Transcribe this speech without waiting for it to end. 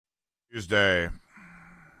Tuesday.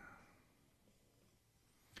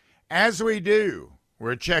 As we do,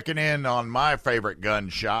 we're checking in on my favorite gun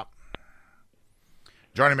shop.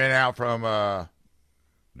 Joining me now from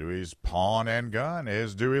Dewy's Pawn and Gun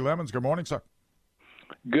is Dewy Lemons. Good morning, sir.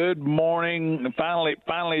 Good morning. Finally,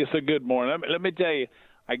 it's a good morning. Let me tell you,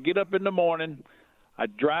 I get up in the morning, I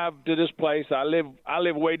drive to this place. I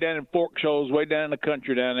live way down in Fork Shoals, way down in the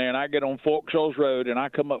country down there, and I get on Fork Shoals Road, and I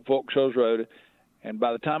come up Fork Shoals Road, and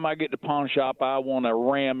by the time I get to pawn shop, I want to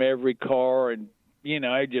ram every car, and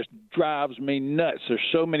it just drives me nuts. There's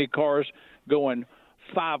so many cars going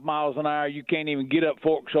 5 miles an hour, you can't even get up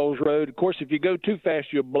Fork Shoals Road. Of course, if you go too fast,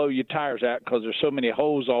 you'll blow your tires out because there's so many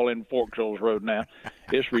holes all in Fork Shoals Road now.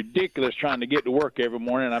 It's ridiculous trying to get to work every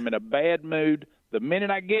morning. I'm in a bad mood the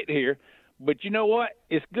minute I get here. But you know what?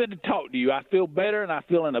 It's good to talk to you. I feel better, and I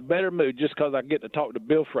feel in a better mood just because I get to talk to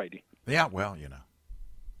Bill Frady. Yeah, well,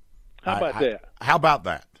 How about that? How about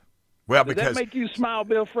that? Well, Does because that make you smile,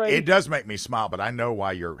 Bill Frady? it does make me smile, but I know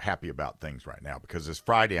why you're happy about things right now, because this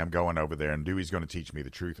Friday I'm going over there, and Dewey's going to teach me the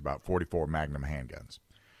truth about 44 Magnum handguns.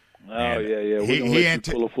 Oh, and yeah. We're going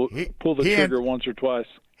to pull the trigger once or twice.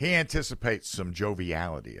 He anticipates some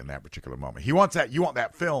joviality in that particular moment. He wants that. You want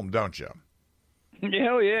that film, don't you?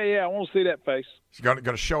 Yeah. I want to see that face. He's going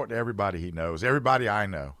to show it to everybody he knows, everybody I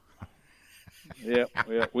know. Yeah.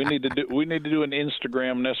 We need to do an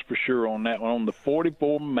Instagram, that's for sure, on that one, on the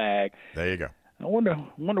 44 mag. There you go. I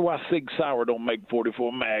wonder why Sig Sauer don't make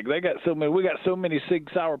 44 mag. We got so many Sig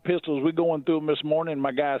Sauer pistols. We're going through them this morning, and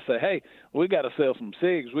my guys say, "Hey, we got to sell some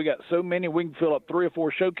Sigs. We got so many, we can fill up 3 or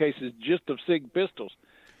 4 showcases just of Sig pistols.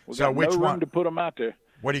 We got no room to put them out there."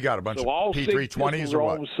 What do you got? A bunch of P320s or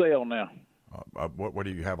what? On sale now. What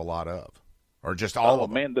do you have a lot of? Or just all of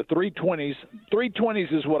them? Man, the 320s.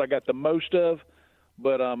 320s is what I got the most of.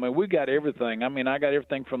 But we got everything. I mean, I got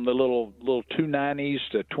everything from the little 290s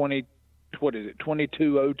to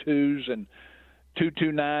 2202s and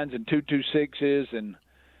 229s and 226s, and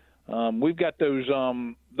we've got those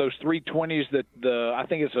 320s that I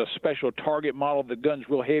think it's a special target model. The gun's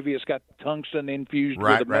real heavy. It's got tungsten infused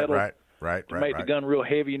with the metal. Right. Made the gun real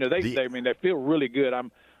heavy. They feel really good.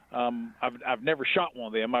 I've never shot one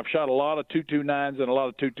of them. I've shot a lot of 229s and a lot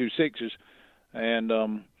of 226s,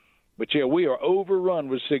 and but yeah, we are overrun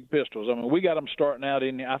with Sig pistols. I mean, we got them starting out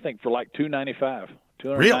I think for like $295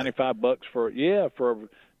 $295 for a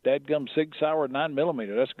dadgum Sig Sauer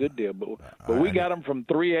 9mm. That's a good deal. But we got them from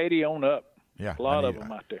 $380 on up. Yeah, a lot of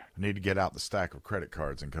them out there. I need to get out the stack of credit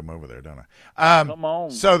cards and come over there, don't I? Come on.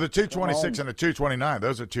 So the 226 and the 229,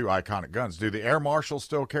 those are 2 iconic guns. Do the Air Marshals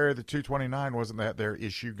still carry the 229? Wasn't that their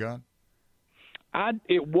issue gun?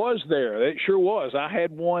 It was there. It sure was. I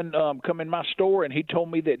had one come in my store, and he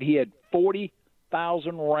told me that he had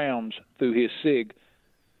 40,000 rounds through his Sig.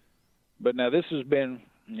 But now this has been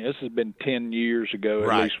 10 years ago,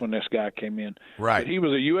 at least, when this guy came in. Right. But he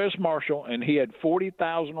was a U.S. Marshal, and he had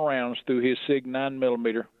 40,000 rounds through his Sig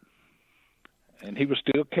 9mm, and he was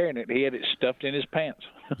still carrying it. He had it stuffed in his pants.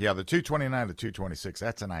 Yeah, the 229 to 226,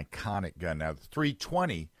 that's an iconic gun. Now, the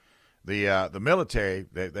 320, the military,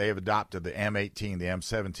 they have adopted the M18, the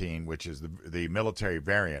M17, which is the military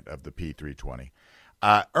variant of the P320.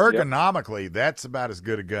 Ergonomically, that's about as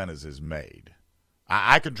good a gun as is made.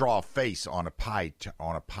 I could draw a face on a pie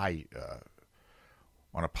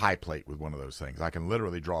plate with one of those things. I can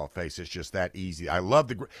literally draw a face. It's just that easy. I love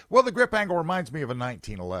the grip angle reminds me of a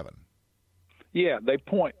 1911. Yeah, they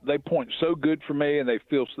point so good for me, and they're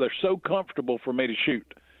so comfortable for me to shoot.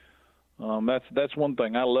 That's one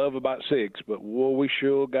thing I love about SIGs, but we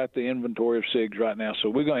sure got the inventory of SIGs right now.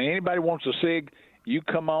 So anybody wants a SIG, you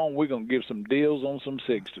come on. We're going to give some deals on some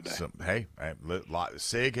SIGs today.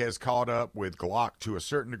 SIG has caught up with Glock to a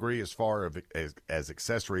certain degree as far as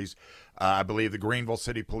accessories. I believe the Greenville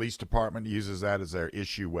City Police Department uses that as their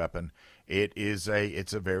issue weapon. It's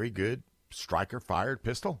a very good striker-fired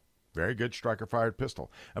pistol. Very good striker-fired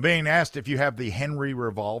pistol. I'm being asked if you have the Henry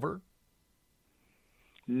revolver.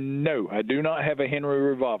 No, I do not have a Henry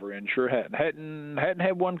revolver, and sure hadn't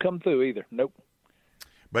had one come through either. Nope.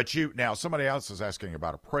 But now somebody else is asking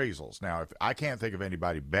about appraisals. Now, if I can't think of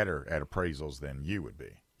anybody better at appraisals than you would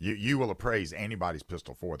be. You will appraise anybody's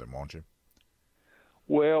pistol for them, won't you?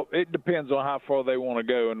 Well, it depends on how far they want to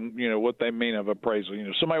go and what they mean of appraisal.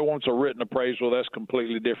 Somebody wants a written appraisal, that's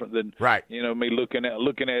completely different than me looking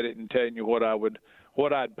at it and telling you what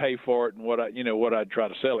I'd pay for it and what I'd try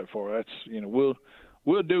to sell it for. That's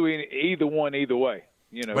we'll do either one either way.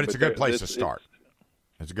 But it's a good place to start.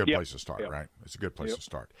 It's a good place to start, right? It's a good place to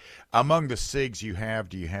start. Among the SIGs you have,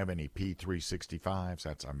 do you have any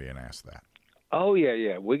P365s? I'm being asked that. Oh,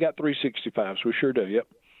 yeah. We got 365s. We sure do, yep.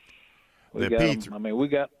 We got them. I mean, we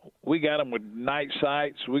got them with night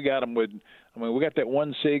sights. We got them with. I mean, we got that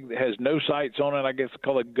one SIG that has no sights on it. I guess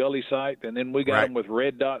call it gully sight, and then we got them with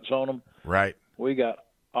red dots on them. Right. We got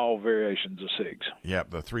all variations of SIGs.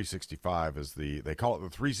 Yep, the 365 is they call it the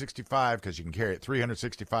 365 because you can carry it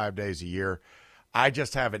 365 days a year. I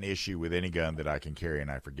just have an issue with any gun that I can carry and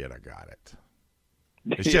I forget I got it.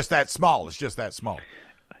 It's just that small. It's just that small.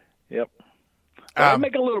 Yep. They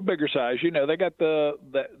make a little bigger size. You know, they got the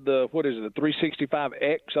what is it, the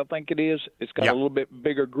 365X, I think it is. It's got a little bit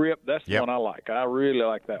bigger grip. That's the one I like. I really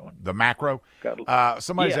like that one. The macro.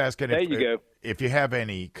 Somebody's asking if you have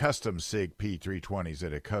any custom SIG P320s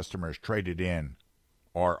that a customer has traded in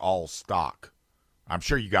or all stock. I'm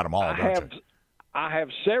sure you got them all, don't you? I have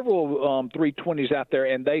several 320s out there,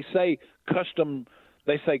 and they say custom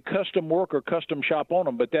work or custom shop on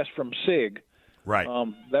them, but that's from SIG. Right.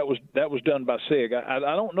 That was done by SIG. I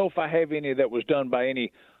don't know if I have any that was done by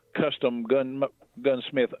any custom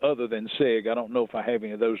gunsmith other than SIG. I don't know if I have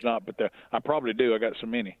any of those not, but I probably do. I got so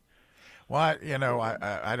many. Well,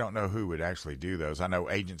 I don't know who would actually do those. I know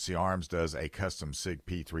Agency Arms does a custom SIG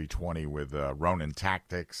P320 with Ronin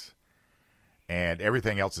Tactics, and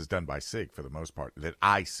everything else is done by SIG for the most part that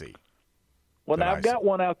I see. Well, now I've got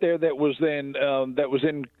one out there that was in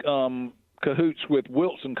cahoots with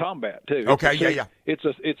Wilson Combat too. It's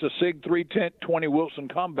a SIG 320 Wilson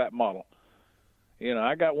Combat model. You know,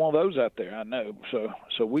 I got one of those out there. I know.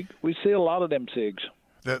 So we see a lot of them SIGs.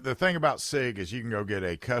 The thing about SIG is you can go get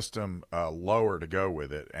a custom lower to go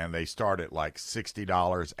with it, and they start at like $60,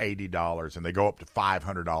 $80, and they go up to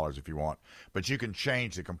 $500 if you want. But you can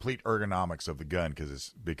change the complete ergonomics of the gun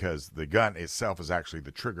because the gun itself is actually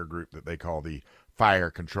the trigger group that they call the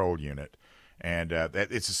fire control unit. And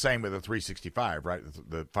it's the same with the 365, right?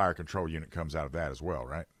 The fire control unit comes out of that as well,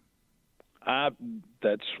 right?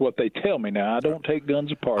 That's what they tell me. Now I don't take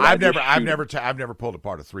guns apart. I've never pulled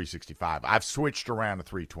apart a 365. I've switched around a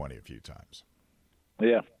 320 a few times.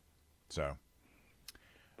 Yeah. So.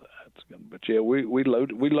 That's good. But yeah, we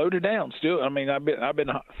loaded down still. I mean, I've been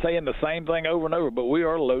saying the same thing over and over, but we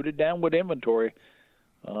are loaded down with inventory.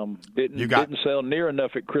 Didn't sell near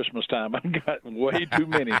enough at Christmas time. I got way too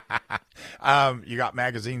many. You got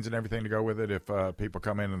magazines and everything to go with it if people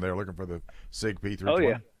come in and they're looking for the SIG P320? Oh,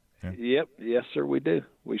 yeah. Yep. Yes, sir, we do.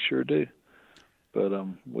 We sure do. But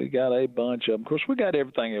we got a bunch of them. Of course, we got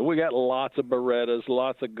everything. We got lots of Berettas,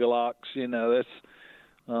 lots of Glocks. You know, that's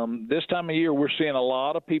this time of year we're seeing a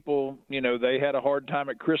lot of people, you know, they had a hard time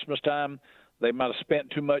at Christmas time. They might have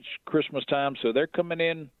spent too much Christmas time, so they're coming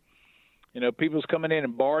in. You know, people's coming in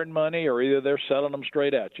and borrowing money, or either they're selling them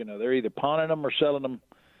straight out. You know, they're either pawning them or selling them.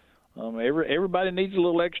 Everybody needs a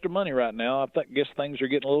little extra money right now. I guess things are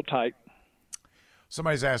getting a little tight.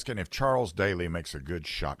 Somebody's asking if Charles Daly makes a good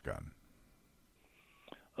shotgun.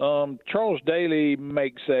 Charles Daly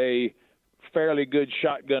makes a fairly good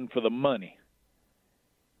shotgun for the money.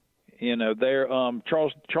 You know,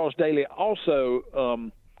 Charles Daly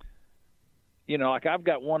also. You know, like I've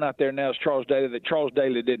got one out there now. It's Charles Daly that Charles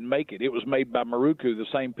Daly didn't make it. It was made by Maruku, the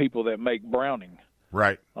same people that make Browning.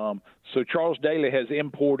 Right. So Charles Daly has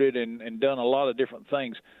imported and done a lot of different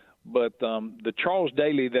things. But the Charles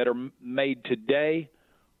Daly that are made today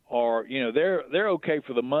are, you know, they're okay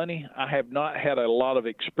for the money. I have not had a lot of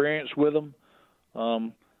experience with them.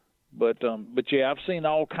 But yeah, I've seen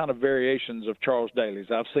all kind of variations of Charles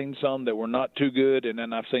Dalys. I've seen some that were not too good, and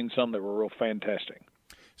then I've seen some that were real fantastic.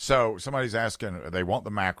 So somebody's asking, they want the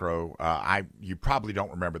macro. You probably don't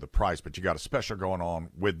remember the price, but you got a special going on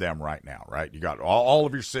with them right now, right? You got all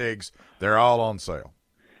of your SIGs. They're all on sale.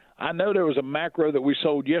 I know there was a macro that we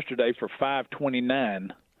sold yesterday for $529.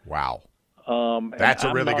 Wow. That's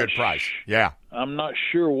a really good price. Yeah. I'm not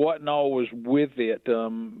sure what and all was with it.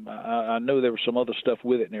 I know there was some other stuff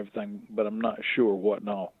with it and everything, but I'm not sure what and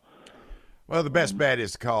all. Well, the best bet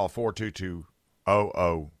is to call 422-0072,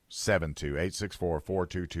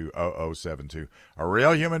 864-422-0072. A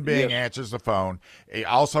real human being answers the phone.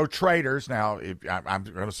 Also, Traders. Now, I'm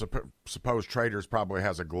going to suppose Traders probably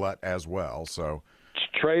has a glut as well, so...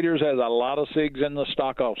 Traders has a lot of SIGs in the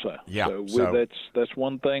stock also. Yeah, so that's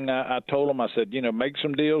one thing I told them. I said, you know, make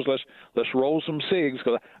some deals. Let's roll some SIGs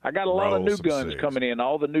because I got a lot of new guns coming in.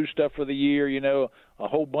 All the new stuff for the year. You know, a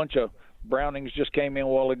whole bunch of Brownings just came in a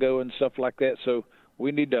while ago and stuff like that. So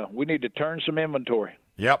we need to turn some inventory.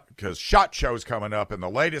 Yep, because SHOT Show's coming up, and the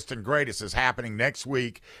latest and greatest is happening next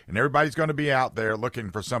week, and everybody's going to be out there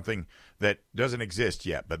looking for something that doesn't exist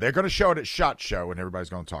yet. But they're going to show it at SHOT Show, and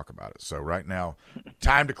everybody's going to talk about it. So right now,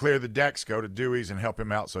 time to clear the decks, go to Dewy's and help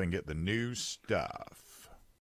him out so he can get the new stuff.